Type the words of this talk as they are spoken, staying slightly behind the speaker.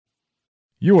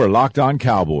You are Locked On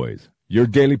Cowboys, your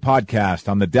daily podcast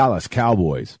on the Dallas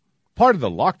Cowboys. Part of the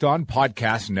Locked On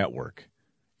Podcast Network.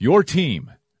 Your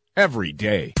team every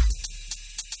day.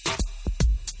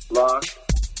 Locked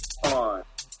On.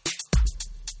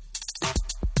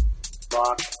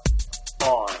 Locked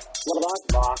On.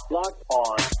 Locked on. Locked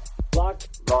on.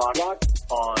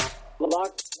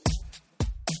 Locked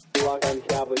on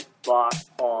Cowboys. Locked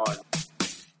on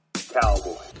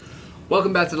Cowboys.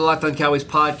 Welcome back to the Locked On Cowboys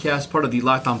podcast, part of the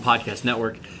Locked On Podcast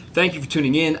Network. Thank you for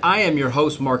tuning in. I am your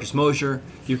host, Marcus Mosher.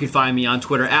 You can find me on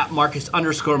Twitter at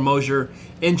Marcus_Mosher.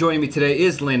 And joining me today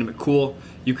is Landon McCool.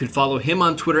 You can follow him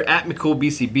on Twitter at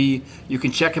McCoolBCB. You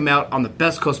can check him out on the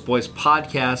Best Coast Boys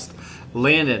podcast.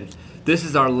 Landon, this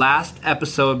is our last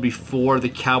episode before the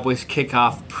Cowboys kick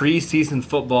off preseason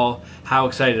football. How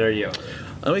excited are you?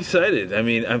 I'm excited. I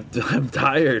mean, I'm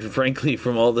tired, frankly,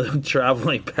 from all the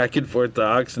traveling back and forth to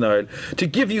Oxnard to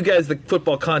give you guys the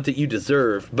football content you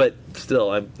deserve. But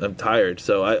still, I'm tired.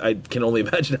 So I can only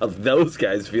imagine how those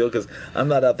guys feel because I'm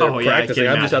not out there practicing.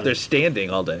 I'm just out there standing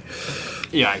all day.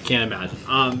 Yeah, I can't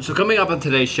imagine. So coming up on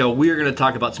today's show, we are going to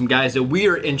talk about some guys that we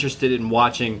are interested in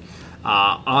watching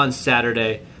on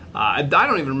Saturday. I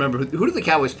don't even remember who did the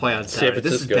Cowboys play on Saturday.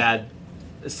 This is bad.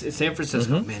 San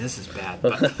Francisco, man, this is bad.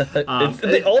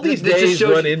 But, all these days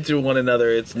run into one another.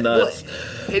 It's nuts.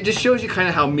 Well, it just shows you kind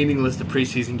of how meaningless the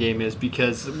preseason game is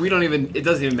because it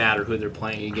doesn't even matter who they're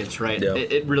playing against, right? Yeah.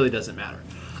 It really doesn't matter.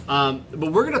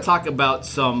 But we're going to talk about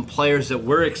some players that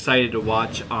we're excited to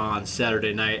watch on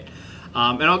Saturday night.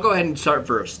 And I'll go ahead and start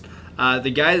first. The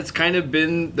guy that's kind of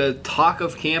been the talk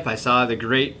of camp, I saw the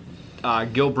great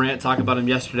Gil Brandt talk about him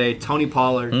yesterday, Tony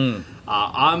Pollard.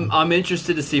 I'm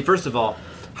interested to see, first of all,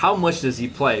 how much does he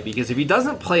play? Because if he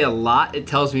doesn't play a lot, it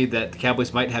tells me that the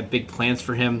Cowboys might have big plans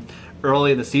for him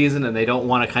early in the season, and they don't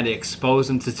want to kind of expose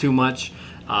him to too much.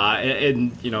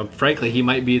 And frankly, he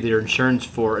might be their insurance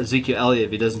for Ezekiel Elliott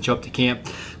if he doesn't show up to camp.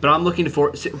 But I'm looking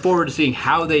forward to seeing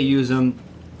how they use him.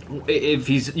 If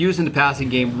he's used in the passing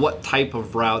game, what type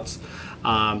of routes.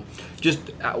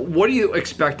 What are you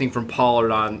expecting from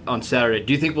Pollard on Saturday?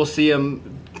 Do you think we'll see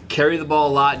him carry the ball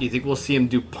a lot? Do you think we'll see him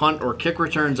do punt or kick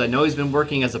returns? I know he's been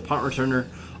working as a punt returner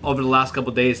over the last couple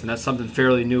of days, and that's something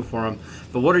fairly new for him.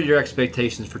 But what are your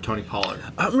expectations for Tony Pollard?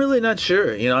 I'm really not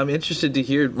sure. I'm interested to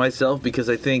hear myself because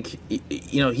I think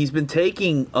he's been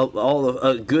taking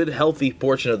a good, healthy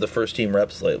portion of the first team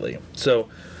reps lately. So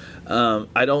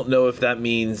I don't know if that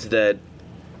means that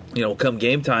come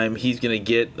game time he's going to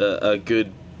get a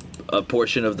good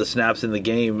portion of the snaps in the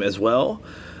game as well.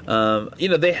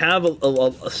 They have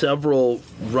several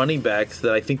running backs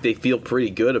that I think they feel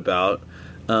pretty good about.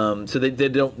 So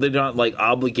they're not like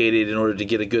obligated in order to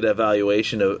get a good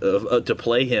evaluation of to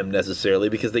play him necessarily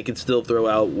because they can still throw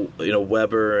out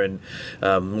Weber and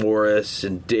Morris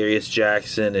and Darius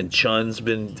Jackson and Chun's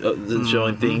been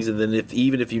showing things, and then if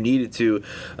you needed to,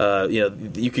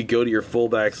 you could go to your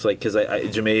fullbacks because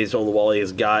Jameis Olawale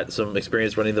has got some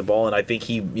experience running the ball, and I think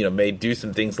he may do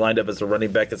some things lined up as a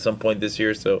running back at some point this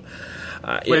year. So.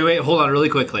 Wait, hold on really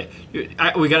quickly.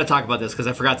 We got to talk about this because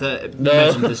I forgot to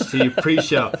mention this to you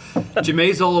pre-show.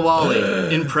 Jameis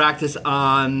Olawale in practice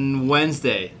on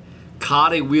Wednesday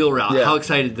caught a wheel route. Yeah. How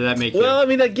excited did that make you? Well, I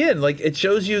mean, again, it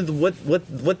shows you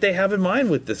what they have in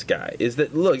mind with this guy is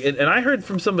that look, and I heard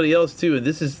from somebody else too, and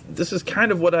this is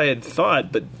kind of what I had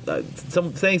thought, but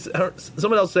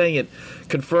someone else saying it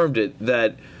confirmed it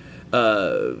that.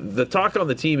 The talk on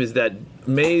the team is that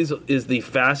Mays is the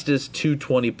fastest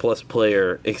 220-plus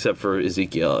player except for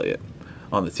Ezekiel Elliott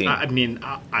on the team. I mean,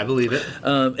 I believe it.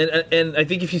 And I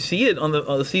think if you see it on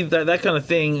that kind of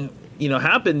thing,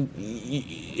 happen,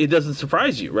 it doesn't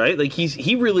surprise you, right? Like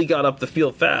he really got up the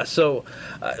field fast. So,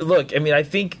 look, I mean, I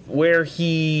think where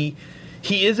he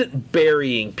isn't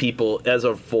burying people as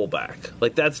a fullback.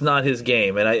 That's not his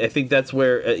game. And I think that's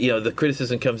where, the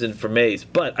criticism comes in for Mays.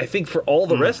 But I think for all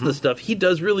the rest of the stuff, he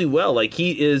does really well.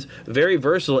 He is very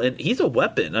versatile, and he's a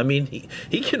weapon. I mean,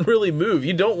 he can really move.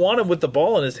 You don't want him with the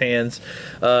ball in his hands.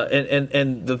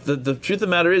 And the truth of the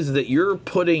matter is that you're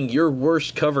putting your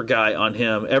worst cover guy on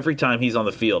him every time he's on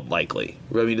the field, likely.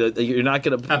 I mean, you're not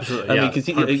going to... Absolutely,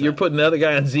 because you're putting the other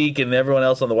guy on Zeke and everyone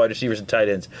else on the wide receivers and tight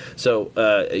ends. So,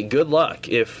 good luck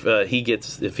if he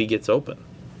gets open.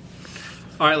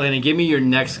 All right, Landon, give me your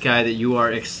next guy that you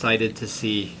are excited to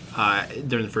see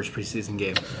during the first preseason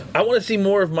game. I want to see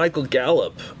more of Michael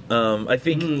Gallup. I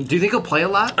think. Do you think he'll play a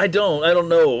lot? I don't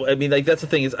know. I mean, that's the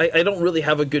thing is I don't really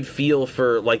have a good feel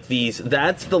for these.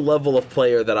 That's the level of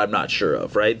player that I'm not sure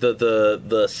of. Right,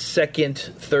 the second,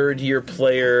 third year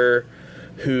player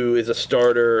who is a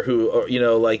starter, who,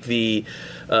 like the,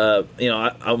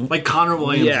 I'm like Connor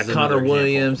Williams. Yeah, Connor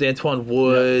Williams, Antoine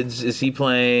Woods. Yep. Is he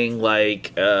playing?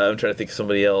 Like, I'm trying to think of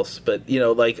somebody else, but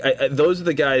those are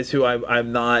the guys who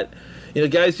I'm not.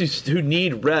 Guys who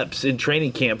need reps in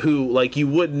training camp, who, like, you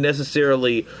wouldn't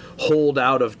necessarily hold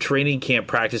out of training camp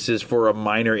practices for a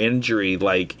minor injury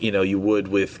like, you would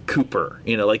with Cooper.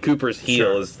 Like Cooper's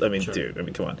heel is,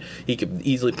 dude, come on. He could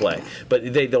easily play.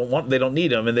 But they don't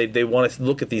need him, and they want to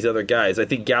look at these other guys. I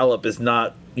think Gallup is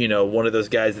not, one of those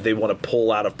guys that they want to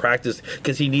pull out of practice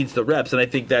because he needs the reps, and I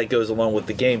think that goes along with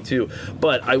the game too.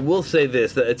 But I will say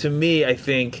this, that to me, I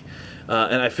think...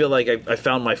 and I feel like I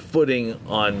found my footing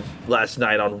on last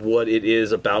night on what it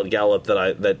is about Gallup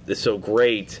that is so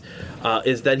great,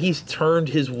 is that he's turned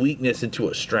his weakness into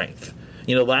a strength.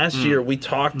 Last year we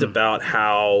talked about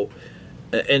how,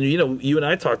 and you and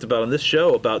I talked about on this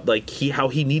show about like how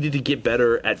he needed to get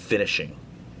better at finishing.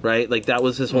 Right, like that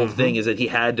was his whole thing. Is that he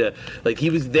had to, like,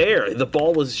 he was there. The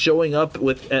ball was showing up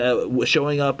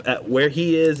at where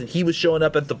he is, and he was showing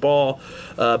up at the ball.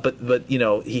 But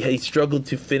he struggled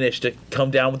to finish, to come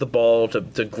down with the ball,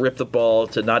 to grip the ball,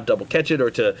 to not double catch it,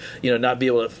 or to not be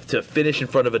able to finish in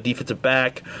front of a defensive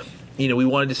back. We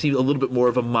wanted to see a little bit more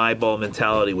of a my ball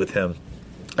mentality with him.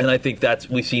 And I think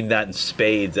we've seen that in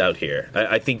spades out here.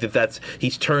 I think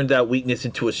he's turned that weakness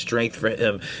into a strength for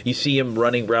him. You see him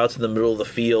running routes in the middle of the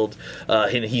field,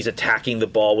 and he's attacking the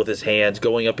ball with his hands,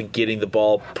 going up and getting the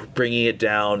ball, bringing it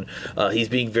down. He's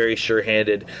being very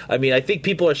sure-handed. I think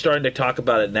people are starting to talk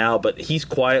about it now, but he's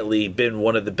quietly been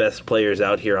one of the best players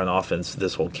out here on offense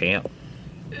this whole camp.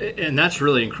 And that's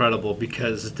really incredible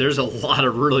because there's a lot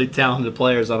of really talented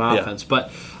players on offense. Yeah.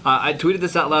 But I tweeted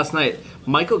this out last night.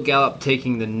 Michael Gallup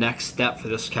taking the next step for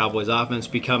this Cowboys offense,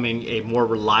 becoming a more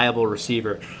reliable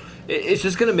receiver. It's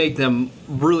just going to make them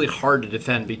really hard to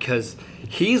defend because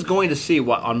he's going to see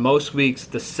on most weeks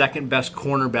the second best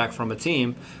cornerback from a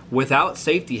team without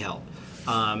safety help.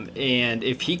 And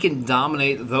if he can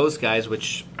dominate those guys,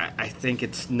 which I think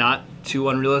it's not too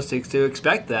unrealistic to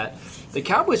expect that, the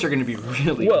Cowboys are going to be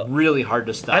really hard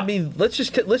to stop. Let's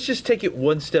just take it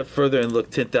one step further and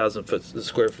look 10,000 foot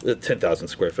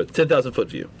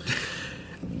view.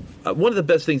 One of the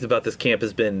best things about this camp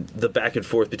has been the back and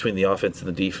forth between the offense and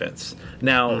the defense.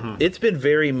 Now, it's been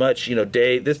very much,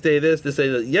 this day this,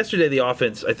 yesterday the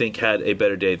offense, I think, had a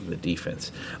better day than the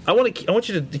defense. I want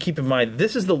you to keep in mind,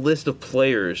 this is the list of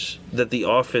players that the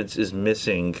offense is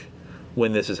missing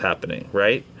when this is happening,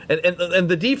 right? And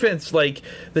the defense, we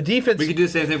could do the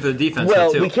same thing for the defense.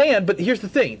 Well, too. We can, but here's the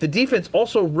thing: the defense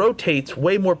also rotates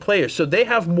way more players, so they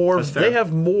have more. They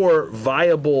have more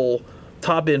viable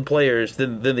top end players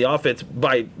than the offense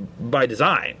by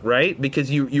design, right? Because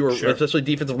you're especially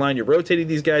defensive line, you're rotating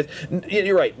these guys.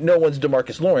 You're right. No one's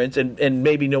DeMarcus Lawrence, and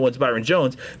maybe no one's Byron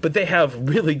Jones, but they have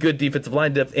really good defensive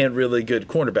line depth and really good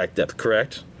cornerback depth.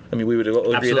 Correct? We would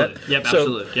agree with that. Yep,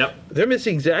 absolutely. Yep. They're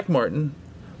missing Zach Martin.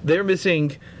 They're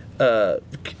missing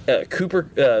Cooper.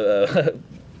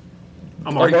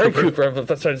 Amari Cooper. I'm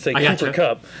trying to say Cooper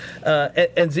Kupp,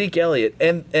 and Zeke Elliott,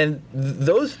 and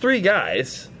those three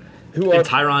guys who are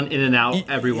Tyron in and out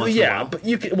every once in a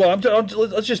while. But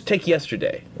let's just take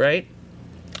yesterday, right?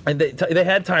 And they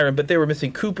had Tyron, but they were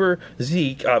missing Cooper,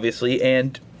 Zeke, obviously,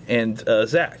 and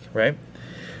Zach, right?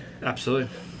 Absolutely.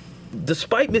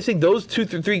 Despite missing those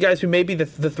three guys who may be the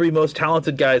three most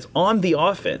talented guys on the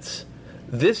offense,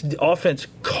 this offense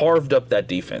carved up that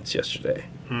defense yesterday.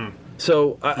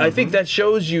 So I think that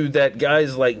shows you that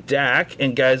guys like Dak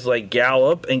and guys like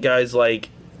Gallup and guys like,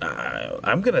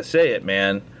 I'm going to say it,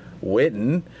 man,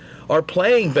 Witten, are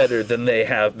playing better than they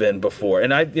have been before.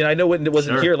 And I know Witten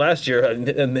wasn't here last year,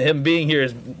 and him being here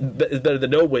is better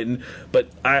than no Witten. But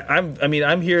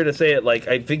I'm here to say it. Like,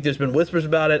 I think there's been whispers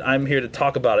about it. I'm here to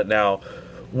talk about it now.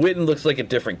 Witten looks like a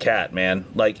different cat, man.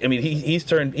 Like, he's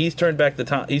turned back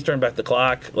the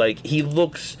clock. Like, he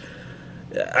looks.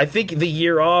 I think the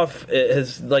year off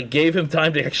has gave him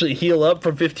time to actually heal up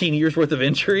from 15 years worth of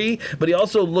injury, but he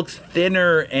also looks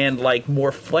thinner and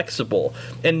more flexible,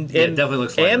 and definitely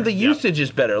looks lighter. And the usage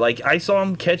is better. Like, I saw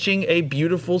him catching a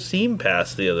beautiful seam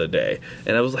pass the other day,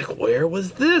 and I was like, where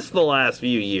was this the last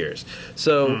few years?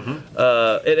 So,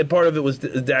 and part of it was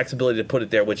Dak's ability to put it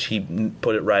there, which he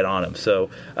put it right on him. So,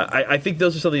 I think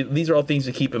these are all things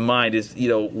to keep in mind. Is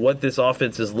what this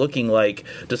offense is looking like,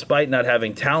 despite not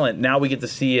having talent. Now we get to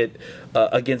see it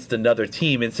against another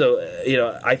team. And so,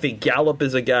 I think Gallup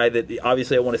is a guy that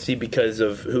obviously I want to see because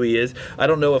of who he is. I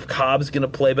don't know if Cobb's going to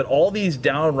play, but all these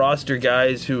down roster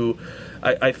guys who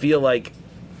I feel like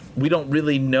we don't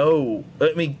really know.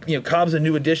 I mean, Cobb's a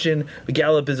new addition.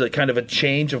 Gallup is a kind of a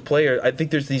change of player. I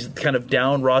think there's these kind of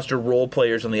down roster role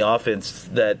players on the offense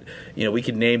that, we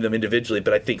could name them individually,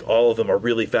 but I think all of them are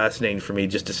really fascinating for me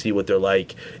just to see what they're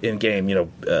like in game.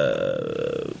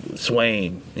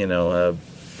 Swain,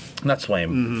 not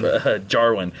Swain,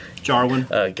 Jarwin.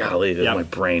 Golly, my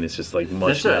brain is just like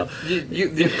mush now.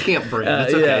 You can't brain.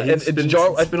 It's okay.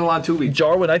 It's been a long 2 weeks.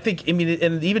 Jarwin, I think. I mean,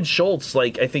 and even Schultz.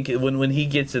 Like, I think when he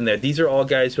gets in there, these are all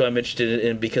guys who I'm interested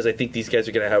in because I think these guys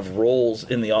are going to have a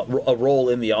role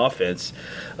in the offense.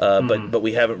 But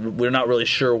we're not really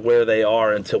sure where they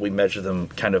are until we measure them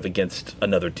kind of against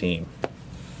another team.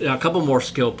 A couple more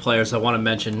skilled players I want to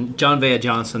mention. John Vea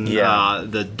Johnson, the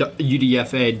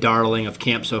UDFA darling of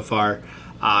camp so far.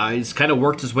 He's kind of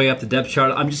worked his way up the depth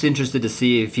chart. I'm just interested to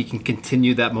see if he can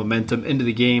continue that momentum into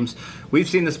the games. We've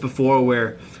seen this before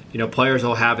where players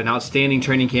will have an outstanding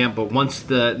training camp, but once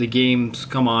the games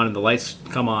come on and the lights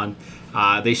come on,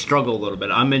 they struggle a little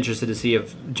bit. I'm interested to see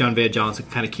if John Vea Johnson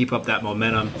can kind of keep up that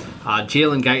momentum.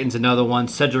 Jalen Guyton's another one.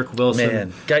 Cedric Wilson.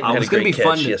 Man, Guyton had a great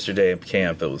catch yesterday in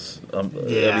camp. It was, I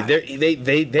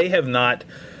mean, they have not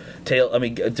tailed. I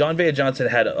mean, John Vea Johnson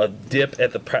had a dip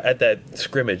at that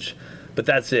scrimmage, but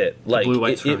that's it. Like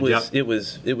it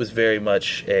was very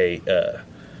much a.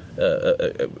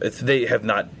 They have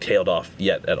not tailed off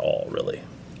yet at all, really.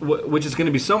 Which is going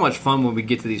to be so much fun when we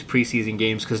get to these preseason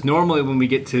games, because normally when we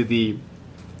get to the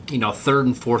third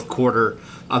and fourth quarter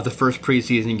of the first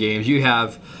preseason games, you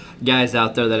have guys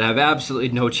out there that have absolutely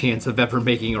no chance of ever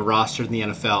making a roster in the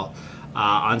NFL.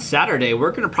 On Saturday,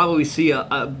 we're going to probably see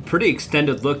a pretty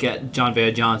extended look at John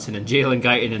Vea Johnson and Jalen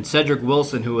Guyton and Cedric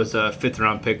Wilson, who was a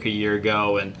fifth-round pick a year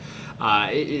ago, and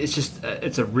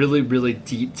it's a really, really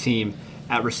deep team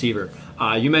at receiver.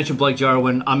 You mentioned Blake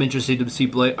Jarwin. I'm interested to see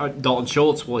Dalton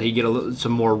Schultz. Will he get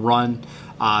some more run,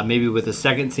 maybe with the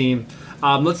second team?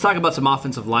 Let's talk about some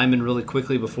offensive linemen really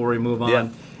quickly before we move on. Yeah.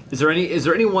 Is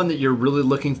there anyone that you're really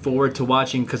looking forward to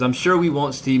watching? Because I'm sure we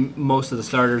won't see most of the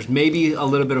starters. Maybe a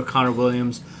little bit of Connor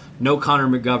Williams. No Connor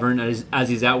McGovern as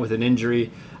he's out with an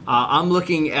injury. I'm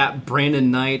looking at Brandon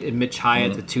Knight and Mitch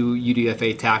Hyatt, the two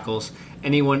UDFA tackles.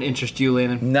 Anyone interest you,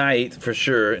 Landon? Knight for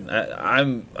sure. I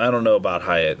don't know about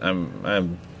Hyatt. I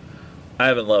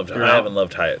haven't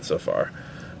loved Hyatt so far.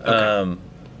 Okay.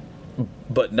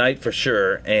 But Knight for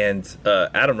sure, and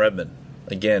Adam Redmond.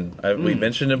 Again, we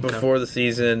mentioned him before the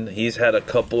season. He's had a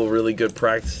couple really good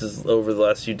practices over the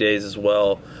last few days as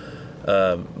well.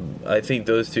 I think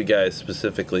those two guys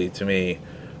specifically, to me,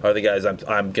 are the guys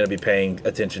I'm going to be paying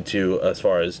attention to as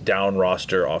far as down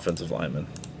roster offensive linemen.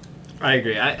 I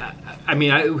agree. I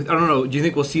mean, I don't know. Do you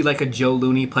think we'll see like a Joe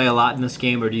Looney play a lot in this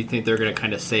game, or do you think they're going to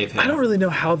kind of save him? I don't really know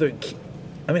how they're.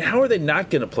 I mean, how are they not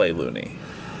going to play Looney?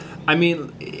 I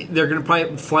mean, they're going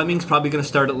to Fleming's probably going to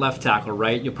start at left tackle,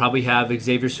 right? You'll probably have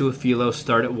Xavier Su'a-Filo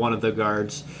start at one of the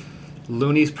guards.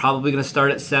 Looney's probably going to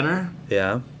start at center.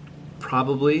 Yeah.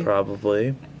 Probably.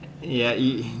 Yeah,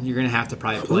 you're going to have to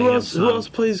probably play him. Who else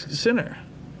plays center?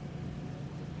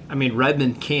 I mean,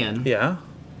 Redmond can. Yeah.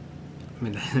 I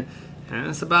mean,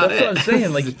 that's about it. That's what I'm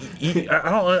saying. Like,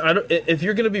 I don't. If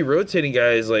you're going to be rotating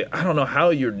guys, like, I don't know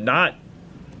how you're not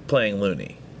playing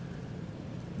Looney.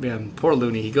 Yeah, poor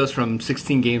Looney. He goes from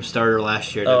 16-game starter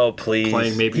last year to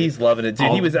playing maybe. He's loving it,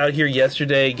 dude. He was out here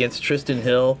yesterday against Tristan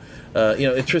Hill.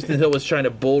 Tristan Hill was trying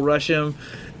to bull rush him,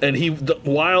 and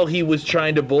while he was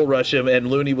trying to bull rush him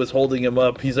and Looney was holding him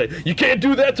up, he's like, "You can't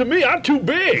do that to me. I'm too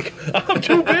big. I'm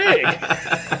too big."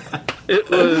 It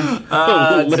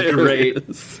was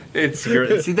hilarious. It's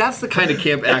great. See, that's the kind of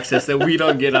camp access that we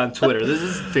don't get on Twitter. This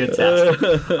is fantastic.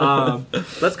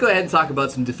 Let's go ahead and talk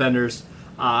about some defenders.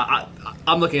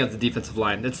 I'm looking at the defensive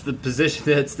line. It's the position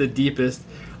that's the deepest.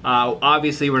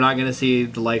 Obviously, we're not going to see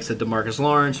the likes of DeMarcus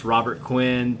Lawrence, Robert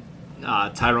Quinn,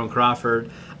 Tyrone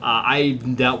Crawford. I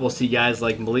doubt we'll see guys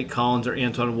like Malik Collins or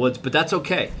Antoine Woods, but that's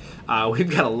okay. We've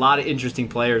got a lot of interesting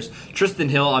players. Tristan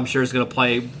Hill, I'm sure, is going to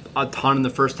play a ton in the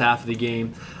first half of the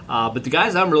game. But the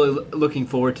guys I'm really looking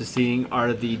forward to seeing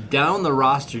are the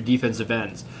down-the-roster defensive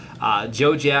ends.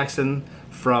 Joe Jackson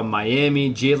from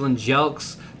Miami, Jalen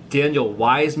Jelks, Daniel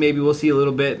Wise, maybe we'll see a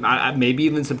little bit, maybe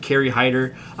even some Kerry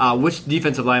Hyder. Which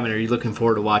defensive lineman are you looking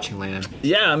forward to watching, Landon?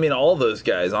 Yeah, I mean, all those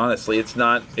guys, honestly. It's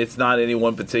not any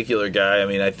one particular guy. I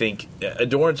mean, I think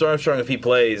Dorrance Armstrong, if he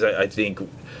plays, I think,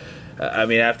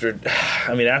 after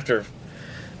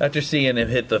seeing him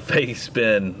hit the face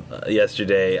spin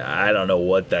yesterday, I don't know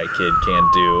what that kid can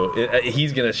do.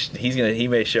 He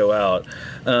may show out.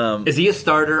 Is he a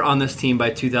starter on this team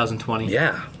by 2020?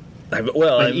 Yeah.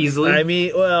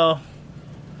 Easily?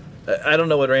 I don't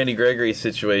know what Randy Gregory's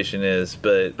situation is,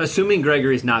 but assuming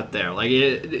Gregory's not there, like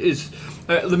it is.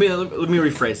 Let me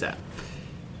rephrase that.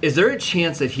 Is there a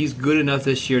chance that he's good enough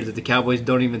this year that the Cowboys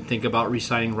don't even think about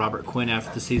re-signing Robert Quinn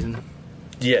after the season?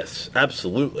 Yes,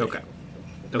 absolutely. Okay.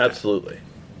 Absolutely.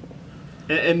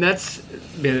 And that's,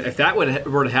 if that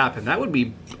were to happen, that would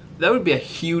be a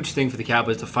huge thing for the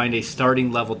Cowboys to find a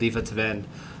starting level defensive end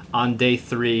on day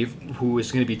 3 who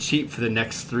is going to be cheap for the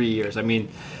next 3 years. I mean,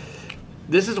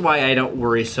 this is why I don't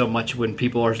worry so much when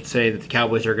people are saying that the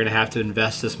Cowboys are going to have to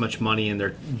invest this much money in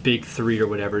their big 3 or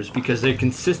whatever, is because they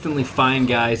consistently find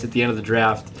guys at the end of the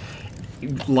draft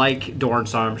like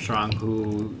Dorrance Armstrong,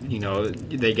 who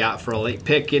they got for a late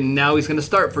pick, and now he's going to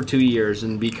start for 2 years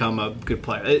and become a good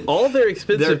player. All their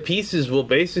expensive pieces will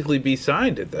basically be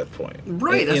signed at that point,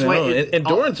 right? That's why. And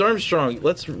Dorrance Armstrong,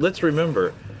 let's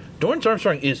remember, Dorrance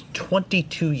Armstrong is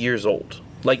 22 years old.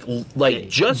 Like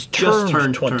just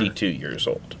turned 22 years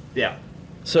old. Yeah.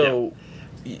 So,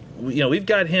 we've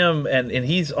got him, and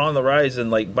he's on the rise.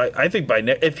 And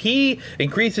if he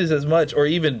increases as much, or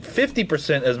even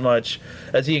 50% as much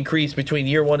as he increased between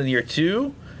year 1 and year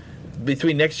 2,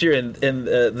 between next year and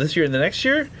this year and the next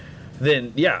year,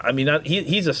 then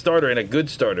he's a starter and a good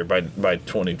starter by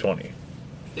 2020.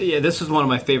 Yeah, this is one of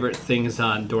my favorite things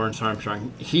on Dorrance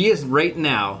Armstrong. He is right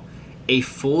now a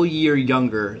full year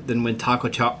younger than when Taco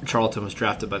Charlton was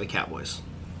drafted by the Cowboys.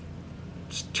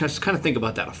 Just kind of think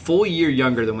about that. A full year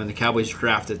younger than when the Cowboys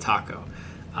drafted Taco.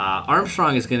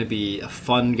 Armstrong is going to be a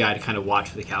fun guy to kind of watch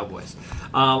for the Cowboys.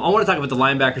 I want to talk about the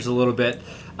linebackers a little bit.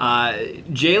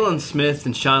 Jalen Smith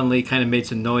and Sean Lee kind of made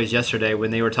some noise yesterday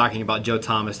when they were talking about Joe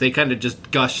Thomas. They kind of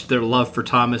just gushed their love for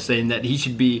Thomas, saying that he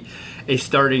should be a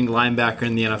starting linebacker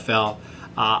in the NFL.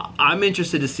 I'm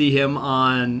interested to see him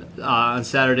on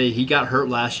Saturday. He got hurt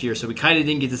last year, so we kind of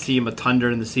didn't get to see him a ton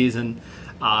during the season.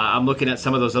 I'm looking at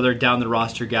some of those other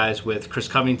down-the-roster guys with Chris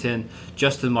Covington,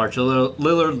 Justin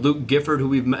Lillard, Luke Gifford, who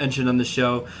we've mentioned on the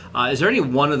show. Is there any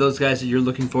one of those guys that you're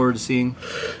looking forward to seeing?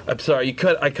 I'm sorry,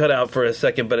 I cut out for a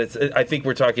second, but I think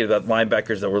we're talking about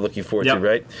linebackers that we're looking forward to,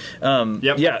 right?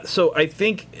 Yep. Yeah, so I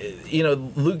think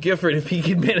Luke Gifford, if he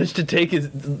can manage to tape his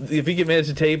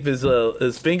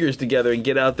fingers together and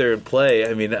get out there and play,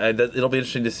 I mean, it'll be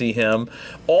interesting to see him.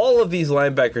 All of these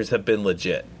linebackers have been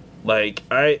legit. Like,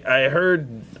 I heard,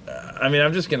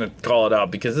 I'm just going to call it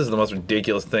out because this is the most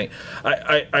ridiculous thing.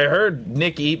 I heard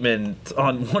Nick Eatman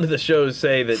on one of the shows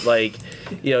say that,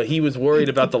 he was worried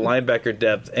about the linebacker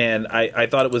depth, and I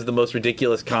thought it was the most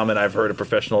ridiculous comment I've heard a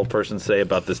professional person say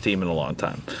about this team in a long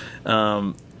time.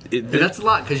 That's a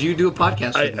lot because you do a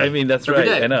podcast with me. That's right.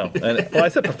 Day. I know. I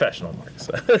said professional, Mark.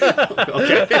 So.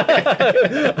 Okay.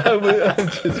 I'm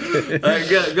just kidding. All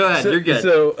right, go ahead. You're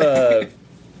good.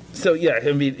 So yeah,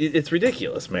 it's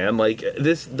ridiculous, man.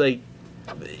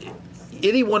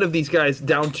 Any one of these guys,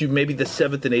 down to maybe the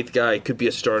 7th and 8th guy, could be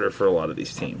a starter for a lot of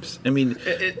these teams. I mean,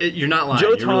 you're not lying.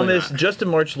 Joe Thomas, really Justin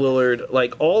March Lillard,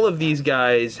 all of these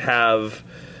guys have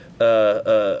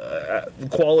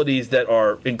qualities that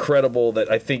are incredible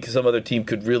that I think some other team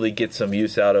could really get some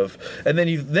use out of. And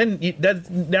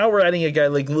now we're adding a guy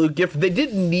like Luke Gifford. They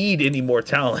didn't need any more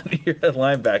talent here at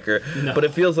linebacker, but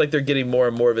it feels like they're getting more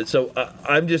and more of it. So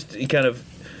I'm just kind of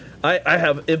I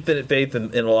have infinite faith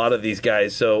in a lot of these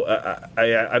guys. So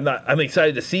I'm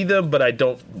excited to see them, but I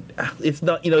don't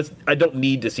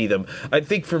need to see them. I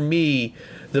think for me,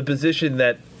 the position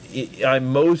that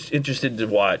I'm most interested to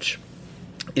watch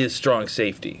is strong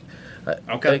safety.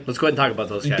 Okay, let's go ahead and talk about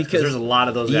those guys because there's a lot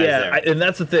of those guys there. And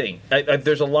that's the thing.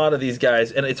 There's a lot of these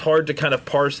guys, and it's hard to kind of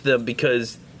parse them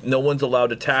because no one's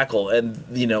allowed to tackle.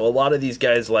 And a lot of these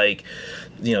guys,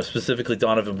 specifically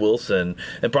Donovan Wilson,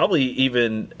 and probably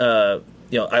even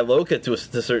Iloka to a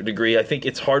certain degree. I think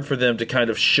it's hard for them to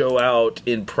kind of show out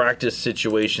in practice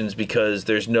situations because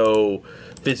there's no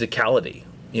physicality.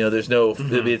 There's no.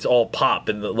 It's all pop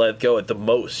and let go at the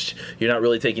most. You're not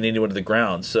really taking anyone to the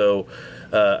ground. So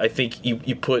I think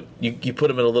you put him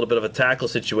in a little bit of a tackle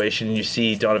situation, and you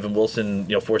see Donovan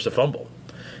Wilson force a fumble,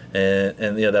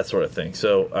 and that sort of thing.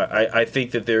 So I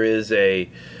think that there is a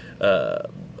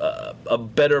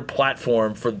better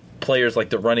platform for players like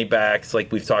the running backs,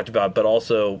 like we've talked about, but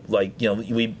also some of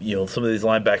these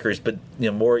linebackers, but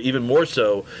even more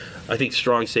so, I think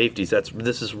strong safeties.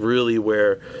 This is really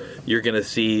where you're going to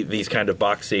see these kind of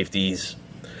box safeties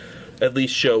at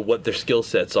least show what their skill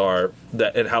sets are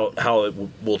and how it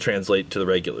will translate to the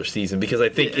regular season, because I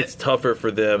think it's tougher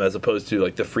for them as opposed to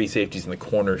the free safeties and the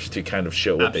corners to kind of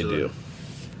show what they do.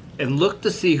 And look to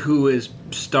see who is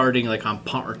starting on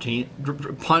punt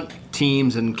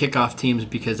teams and kickoff teams,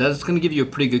 because that's going to give you a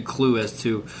pretty good clue as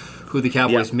to who the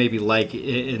Cowboys maybe like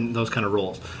in those kind of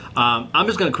roles. I'm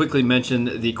just going to quickly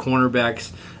mention the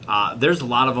cornerbacks. There's a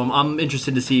lot of them. I'm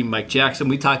interested to see Mike Jackson.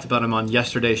 We talked about him on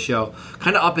yesterday's show.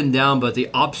 Kind of up and down, but the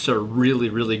ups are really,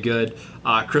 really good.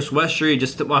 Chris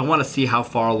Westry, I want to see how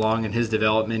far along in his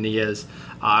development he is.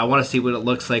 I want to see what it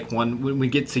looks like when we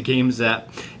get to games that,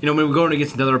 when we're going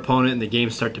against another opponent and the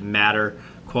games start to matter,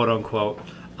 quote unquote.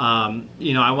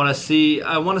 I want to see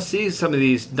some of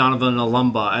these Donovan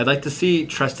Alumba. I'd like to see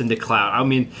Treston DeCloud. I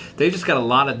mean, they've just got a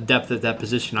lot of depth at that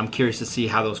position. I'm curious to see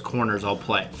how those corners all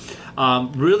play.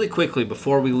 Really quickly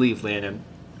before we leave, Landon,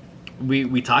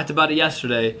 we talked about it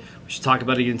yesterday. We should talk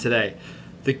about it again today.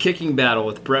 The kicking battle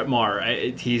with Brett Maher.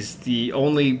 He's the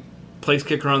only place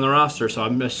kicker on the roster, so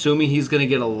I'm assuming he's going to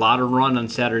get a lot of run on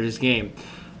Saturday's game.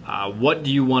 What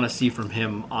do you want to see from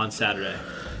him on Saturday?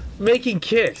 Making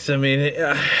kicks. I mean,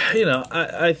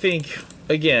 I think,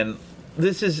 again,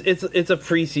 it's a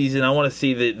preseason. I want to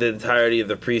see the entirety of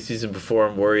the preseason before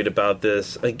I'm worried about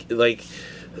this. I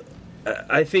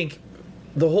think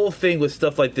the whole thing with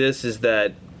stuff like this is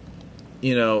that,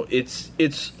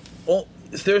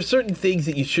 there are certain things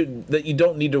that you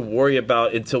don't need to worry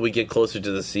about until we get closer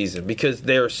to the season because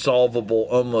they are solvable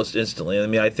almost instantly. I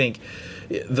mean, I think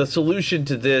the solution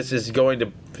to this is going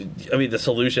to. I mean, the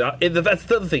solution. That's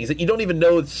the other thing is that you don't even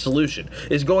know the solution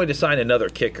is going to sign another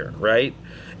kicker, right?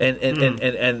 And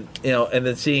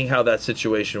then seeing how that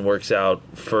situation works out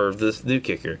for this new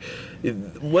kicker.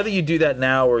 Whether you do that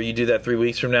now or you do that 3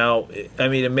 weeks from now, I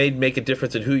mean, it may make a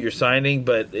difference in who you're signing,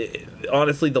 but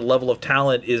honestly, the level of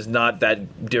talent is not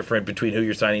that different between who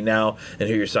you're signing now and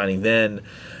who you're signing then.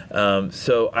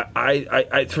 So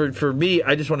for me,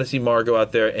 I just want to see Maher go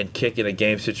out there and kick in a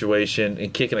game situation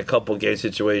and kick in a couple game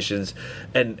situations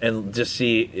and just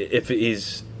see if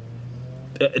he's.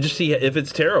 Just see if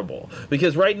it's terrible.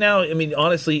 Because right now, I mean,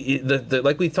 honestly,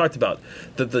 like we talked about,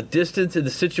 the distance and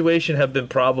the situation have been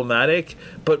problematic,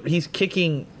 but he's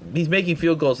making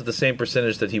field goals at the same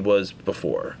percentage that he was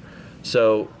before.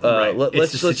 So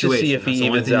let's just see if he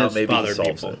evens out, maybe he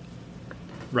solves it.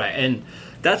 Right, and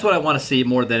that's what I want to see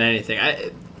more than anything.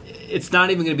 It's not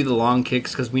even going to be the long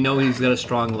kicks because we know he's got a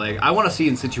strong leg. I want to see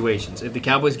in situations. If the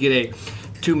Cowboys get a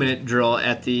 2-minute drill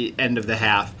at the end of the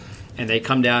half, and they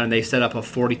come down and they set up a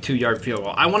 42-yard field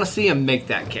goal, I want to see him make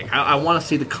that kick. I want to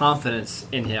see the confidence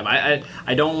in him. I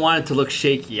don't want it to look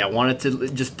shaky. I want it to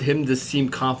just him to seem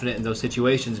confident in those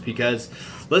situations because,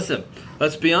 listen,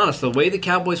 let's be honest. The way the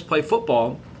Cowboys play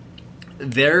football,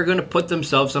 they're going to put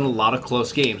themselves in a lot of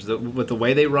close games. With the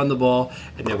way they run the ball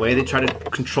and the way they try to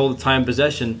control the time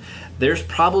possession, there's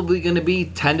probably going to be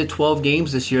 10 to 12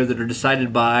 games this year that are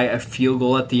decided by a field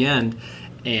goal at the end.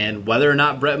 And whether or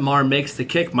not Brett Maher makes the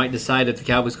kick might decide if the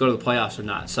Cowboys go to the playoffs or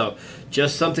not. So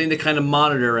just something to kind of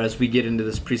monitor as we get into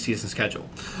this preseason schedule.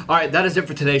 All right, that is it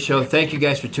for today's show. Thank you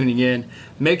guys for tuning in.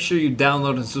 Make sure you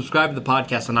download and subscribe to the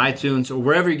podcast on iTunes or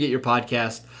wherever you get your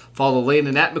podcast. Follow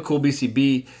Landon at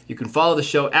McCoolBCB. You can follow the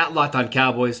show at Locked On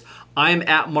Cowboys. I'm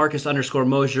at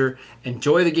Marcus_Mosier.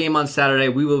 Enjoy the game on Saturday.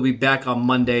 We will be back on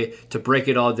Monday to break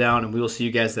it all down, and we will see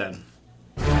you guys then.